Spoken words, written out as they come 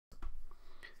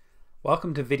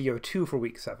Welcome to video 2 for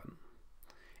week 7.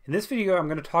 In this video I'm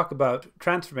going to talk about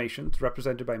transformations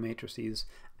represented by matrices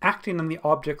acting on the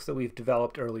objects that we've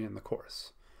developed early in the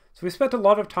course. So we spent a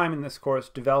lot of time in this course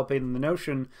developing the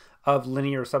notion of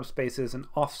linear subspaces and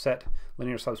offset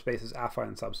linear subspaces,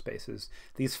 affine subspaces,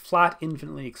 these flat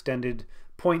infinitely extended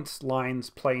points,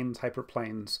 lines, planes,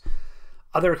 hyperplanes,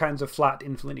 other kinds of flat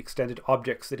infinitely extended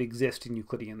objects that exist in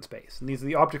Euclidean space. And these are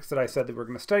the objects that I said that we're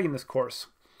going to study in this course.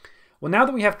 Well, now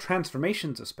that we have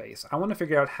transformations of space, I want to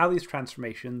figure out how these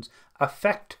transformations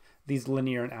affect these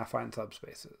linear and affine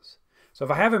subspaces. So if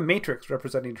I have a matrix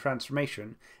representing a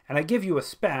transformation, and I give you a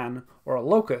span or a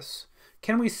locus,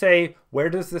 can we say, where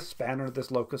does this span or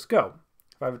this locus go?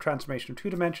 If I have a transformation of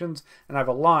 2 dimensions and I have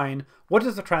a line, what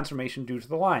does the transformation do to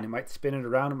the line? It might spin it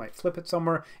around, it might flip it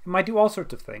somewhere, it might do all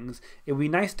sorts of things. It would be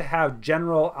nice to have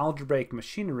general algebraic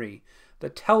machinery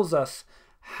that tells us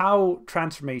how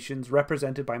transformations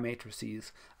represented by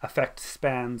matrices affect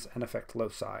spans and affect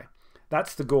loci.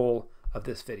 That's the goal of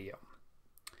this video.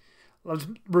 Let's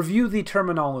review the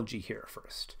terminology here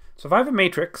first. So if I have a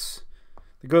matrix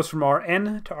that goes from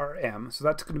Rn to Rm, so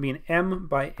that's going to be an m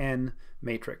by n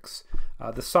matrix.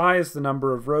 The size, the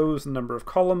number of rows, the number of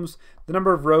columns. The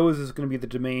number of rows is going to be the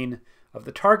domain of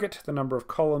the target. The number of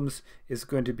columns is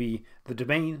going to be the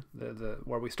domain,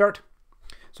 where we start.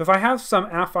 So if I have some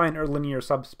affine or linear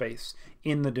subspace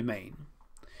in the domain,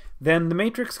 then the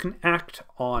matrix can act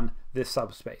on this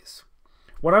subspace.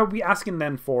 What I would be asking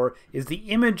then for is the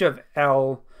image of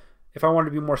L. If I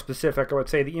wanted to be more specific, I would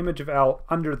say the image of L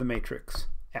under the matrix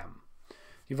M.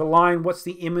 You have a line, what's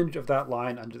the image of that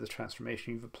line under the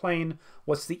transformation? You have a plane,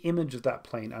 what's the image of that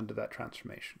plane under that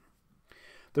transformation?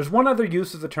 There's one other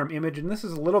use of the term image, and this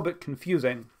is a little bit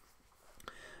confusing.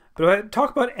 But if I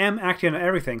talk about M acting on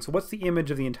everything, so what's the image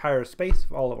of the entire space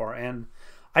of all of Rn?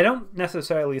 I don't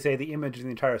necessarily say the image of the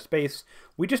entire space.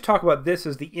 We just talk about this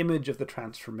as the image of the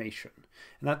transformation.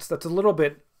 And that's a little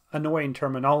bit annoying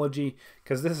terminology,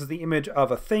 because this is the image of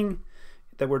a thing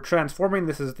that we're transforming.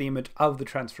 This is the image of the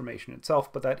transformation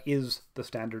itself, but that is the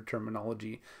standard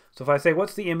terminology. So if I say,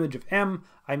 what's the image of M?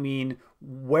 I mean,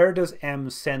 where does M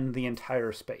send the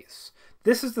entire space?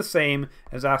 This is the same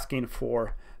as asking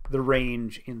for the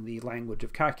range in the language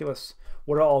of calculus.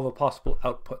 What are all the possible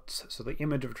outputs? So the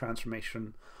image of a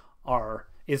transformation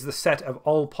is the set of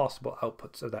all possible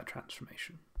outputs of that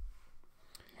transformation.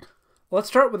 Let's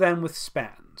start with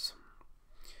spans.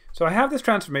 So I have this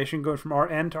transformation going from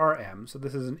Rn to Rm. So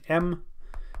this is an m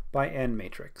by n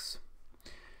matrix.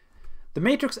 The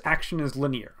matrix action is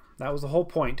linear. That was the whole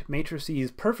point.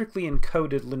 Matrices perfectly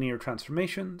encoded linear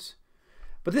transformations.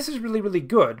 But this is really, really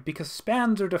good because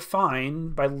spans are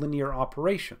defined by linear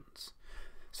operations.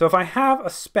 So if I have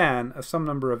a span of some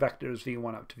number of vectors,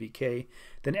 v1 up to vk,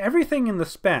 then everything in the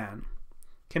span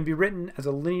can be written as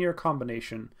a linear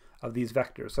combination of these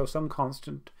vectors. So some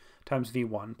constant times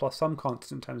v1 plus some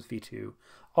constant times v2,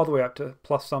 all the way up to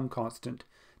plus some constant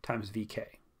times vk.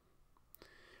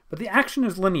 But the action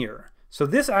is linear. So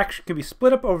this action can be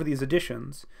split up over these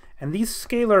additions, and these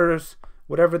scalars,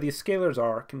 whatever these scalars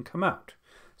are, can come out.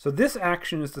 So this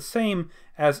action is the same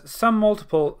as some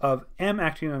multiple of m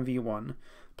acting on v1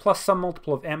 plus some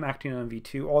multiple of m acting on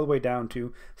v2 all the way down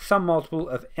to some multiple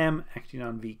of m acting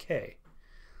on vk.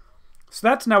 So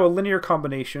that's now a linear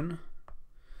combination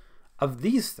of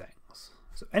these things.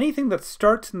 So anything that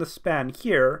starts in the span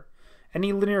here,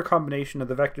 any linear combination of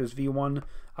the vectors v1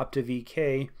 up to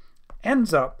vk,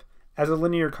 ends up as a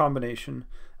linear combination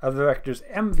of the vectors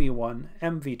mv1,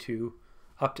 mv2,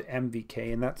 up to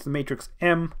mvk, and that's the matrix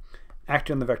M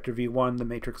acting on the vector v1, the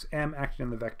matrix M acting on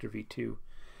the vector v2,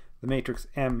 the matrix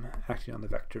M acting on the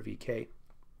vector vk.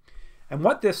 And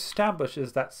what this establishes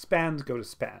is that spans go to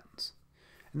spans.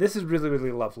 And this is really,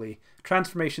 really lovely.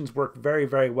 Transformations work very,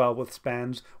 very well with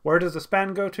spans. Where does a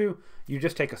span go to? You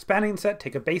just take a spanning set,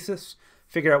 take a basis,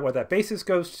 figure out where that basis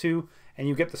goes to, and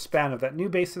you get the span of that new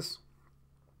basis.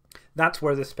 That's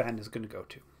where this span is going to go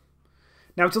to.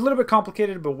 Now it's a little bit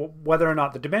complicated, but whether or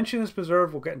not the dimension is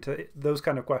preserved, we'll get into those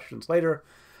kind of questions later.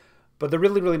 But the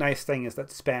really, really nice thing is that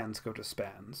spans go to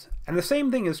spans. And the same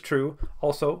thing is true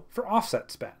also for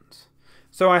offset spans.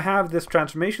 So I have this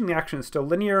transformation, the action is still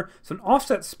linear, so an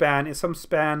offset span is some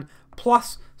span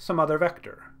plus some other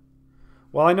vector.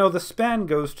 Well, I know the span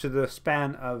goes to the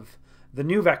span of the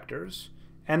new vectors,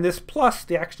 and this plus,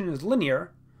 the action is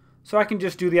linear, so I can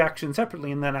just do the action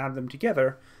separately and then add them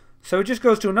together. So it just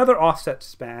goes to another offset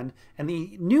span, and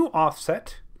the new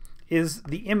offset is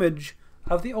the image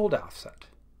of the old offset.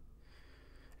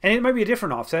 And it might be a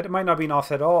different offset. It might not be an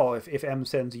offset at all. If m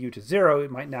sends u to 0,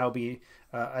 it might now be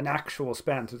an actual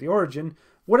span to the origin.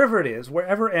 whatever it is,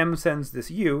 wherever m sends this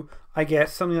u, I get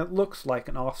something that looks like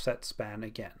an offset span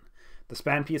again. The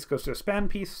span piece goes to a span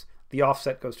piece, the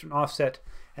offset goes to an offset,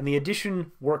 and the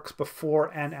addition works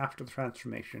before and after the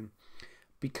transformation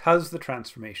because the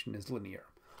transformation is linear.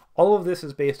 All of this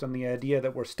is based on the idea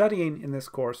that we're studying in this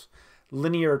course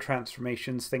linear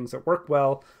transformations, things that work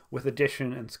well with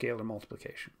addition and scalar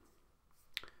multiplication.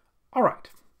 All right,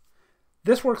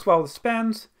 this works well with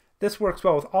spans, this works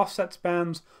well with offset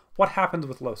spans. What happens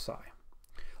with loci?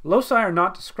 Loci are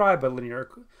not described by linear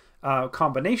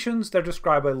combinations, they're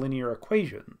described by linear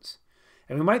equations.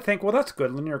 And we might think, well, that's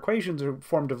good. Linear equations are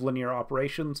formed of linear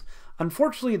operations.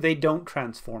 Unfortunately, they don't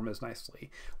transform as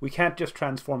nicely. We can't just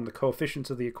transform the coefficients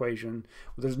of the equation.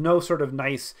 There's no sort of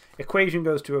nice equation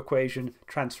goes to equation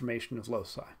transformation of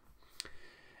loci.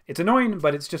 It's annoying,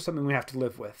 but it's just something we have to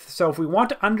live with. So if we want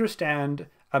to understand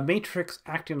a matrix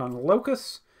acting on a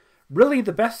locus, really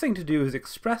the best thing to do is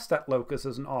express that locus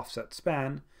as an offset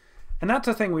span. And that's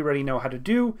a thing we already know how to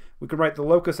do. We can write the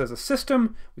locus as a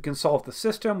system, we can solve the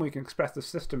system, we can express the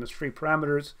system as free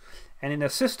parameters, and in a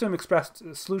system expressed,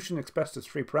 a solution expressed as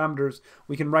free parameters,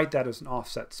 we can write that as an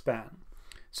offset span.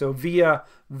 So via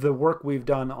the work we've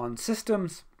done on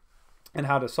systems and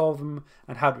how to solve them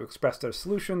and how to express their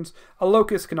solutions, a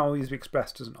locus can always be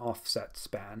expressed as an offset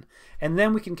span. And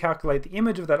then we can calculate the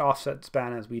image of that offset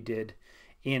span as we did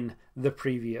in the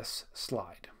previous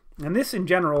slide. And this, in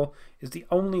general, is the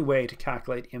only way to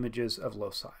calculate images of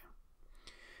loci.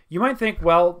 You might think,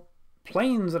 well,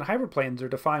 planes and hyperplanes are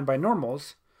defined by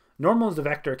normals. Normal is the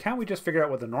vector. Can't we just figure out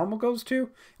what the normal goes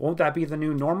to? Won't that be the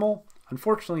new normal?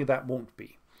 Unfortunately, that won't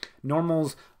be.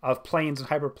 Normals of planes and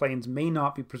hyperplanes may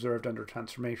not be preserved under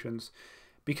transformations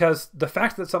because the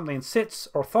fact that something sits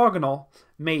orthogonal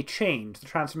may change. The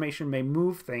transformation may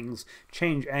move things,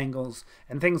 change angles,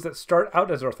 and things that start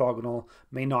out as orthogonal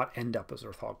may not end up as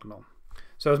orthogonal.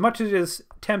 So as much as it is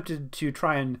tempted to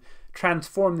try and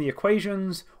transform the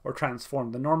equations or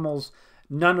transform the normals,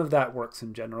 none of that works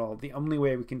in general. The only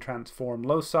way we can transform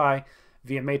loci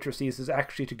via matrices is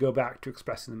actually to go back to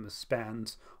expressing them as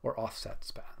spans or offset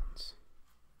spans.